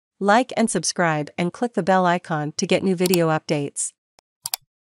Like and subscribe and click the bell icon to get new video updates.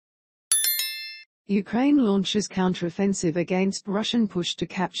 Ukraine launches counteroffensive against Russian push to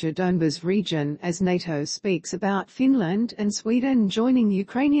capture Donbas region as NATO speaks about Finland and Sweden joining.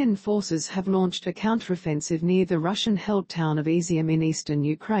 Ukrainian forces have launched a counteroffensive near the Russian-held town of Izium in eastern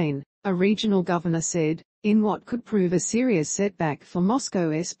Ukraine, a regional governor said, in what could prove a serious setback for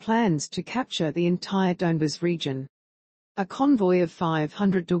Moscow's plans to capture the entire Donbas region. A convoy of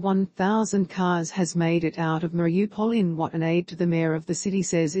 500 to 1,000 cars has made it out of Mariupol in what an aide to the mayor of the city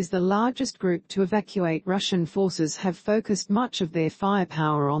says is the largest group to evacuate. Russian forces have focused much of their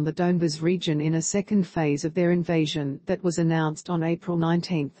firepower on the Donbas region in a second phase of their invasion that was announced on April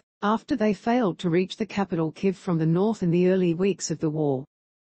 19, after they failed to reach the capital Kyiv from the north in the early weeks of the war.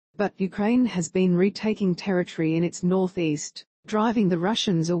 But Ukraine has been retaking territory in its northeast, driving the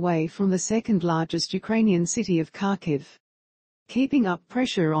Russians away from the second-largest Ukrainian city of Kharkiv. Keeping up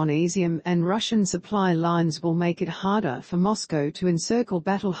pressure on Izium and Russian supply lines will make it harder for Moscow to encircle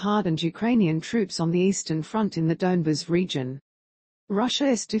battle-hardened Ukrainian troops on the eastern front in the Donbas region.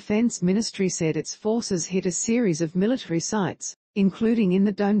 Russia's defense ministry said its forces hit a series of military sites, including in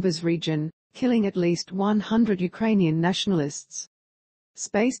the Donbas region, killing at least 100 Ukrainian nationalists.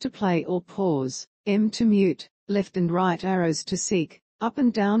 Space to play or pause, M to mute, left and right arrows to seek, up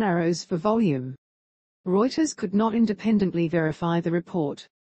and down arrows for volume. Reuters could not independently verify the report.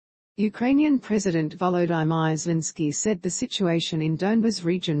 Ukrainian President Volodymyr Zelensky said the situation in Donbas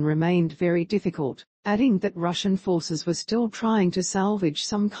region remained very difficult, adding that Russian forces were still trying to salvage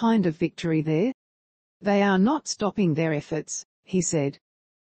some kind of victory there. They are not stopping their efforts, he said.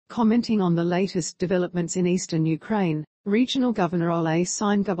 Commenting on the latest developments in eastern Ukraine, Regional Governor Oleh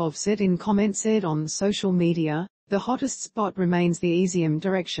Syngubov said in comments aired on social media, the hottest spot remains the Izium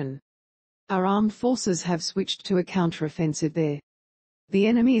direction. Our armed forces have switched to a counteroffensive there. The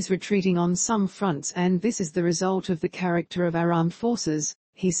enemy is retreating on some fronts and this is the result of the character of our armed forces,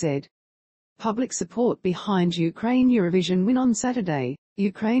 he said. Public support behind Ukraine Eurovision win on Saturday.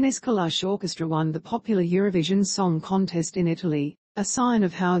 Ukraine's Kalash Orchestra won the popular Eurovision Song Contest in Italy, a sign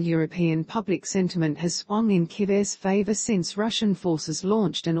of how European public sentiment has swung in Kyiv's favor since Russian forces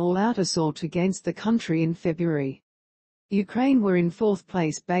launched an all-out assault against the country in February. Ukraine were in fourth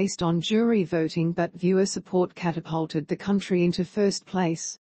place based on jury voting, but viewer support catapulted the country into first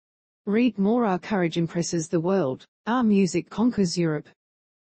place. Read more. Our courage impresses the world, our music conquers Europe.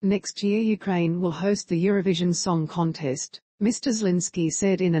 Next year Ukraine will host the Eurovision Song Contest, Mr. Zelensky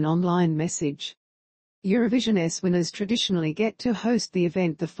said in an online message. Eurovision's winners traditionally get to host the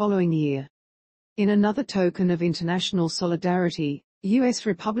event the following year. In another token of international solidarity, U.S.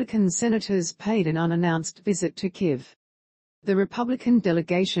 Republican senators paid an unannounced visit to Kyiv. The Republican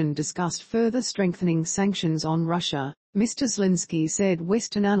delegation discussed further strengthening sanctions on Russia. Mr. Zelensky said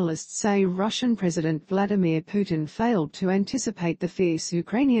Western analysts say Russian President Vladimir Putin failed to anticipate the fierce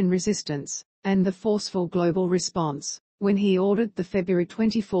Ukrainian resistance and the forceful global response when he ordered the February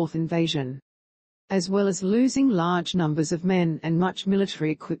 24 invasion. As well as losing large numbers of men and much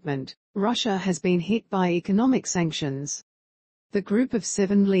military equipment, Russia has been hit by economic sanctions. The group of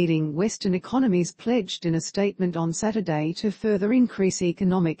 7 leading Western economies pledged in a statement on Saturday to further increase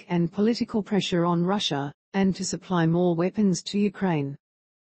economic and political pressure on Russia, and to supply more weapons to Ukraine.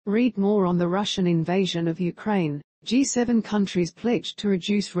 Read more on the Russian invasion of Ukraine. G7 countries pledged to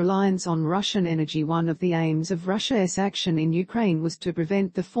reduce reliance on Russian energy. One of the aims of Russia's action in Ukraine was to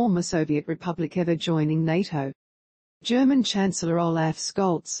prevent the former Soviet Republic ever joining NATO. German Chancellor Olaf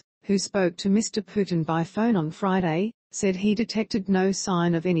Scholz, who spoke to Mr. Putin by phone on Friday, said he detected no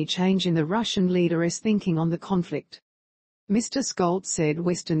sign of any change in the Russian leader's thinking on the conflict. Mr. Scholz said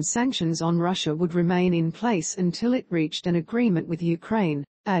Western sanctions on Russia would remain in place until it reached an agreement with Ukraine,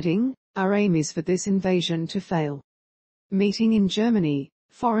 adding, "Our aim is for this invasion to fail." Meeting in Germany,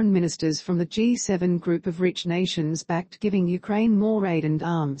 foreign ministers from the G7 group of rich nations backed giving Ukraine more aid and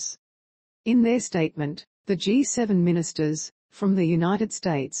arms. In their statement, the G7 ministers, from the United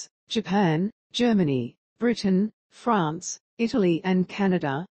States, Japan, Germany, Britain, France, Italy and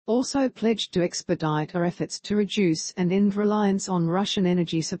Canada, also pledged to expedite our efforts to reduce and end reliance on Russian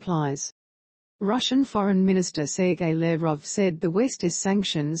energy supplies. Russian Foreign Minister Sergei Lavrov said the West's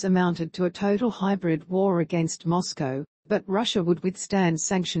sanctions amounted to a total hybrid war against Moscow, but Russia would withstand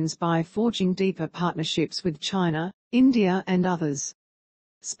sanctions by forging deeper partnerships with China, India and others.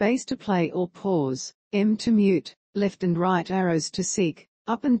 Space to play or pause, M to mute, left and right arrows to seek,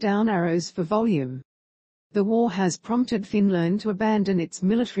 up and down arrows for volume. The war has prompted Finland to abandon its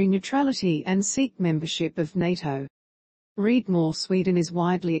military neutrality and seek membership of NATO. Read more. Sweden is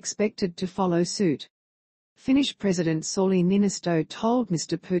widely expected to follow suit. Finnish President Sauli Niinisto told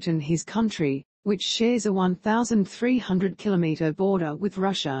Mr. Putin his country, which shares a 1,300-kilometer border with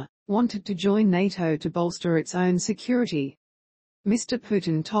Russia, wanted to join NATO to bolster its own security. Mr.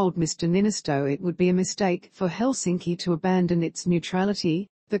 Putin told Mr. Niinisto it would be a mistake for Helsinki to abandon its neutrality,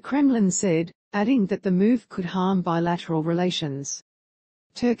 the Kremlin said, adding that the move could harm bilateral relations.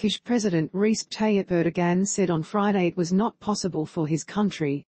 Turkish President Recep Tayyip Erdogan said on Friday it was not possible for his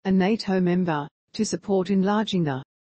country, a NATO member, to support enlarging the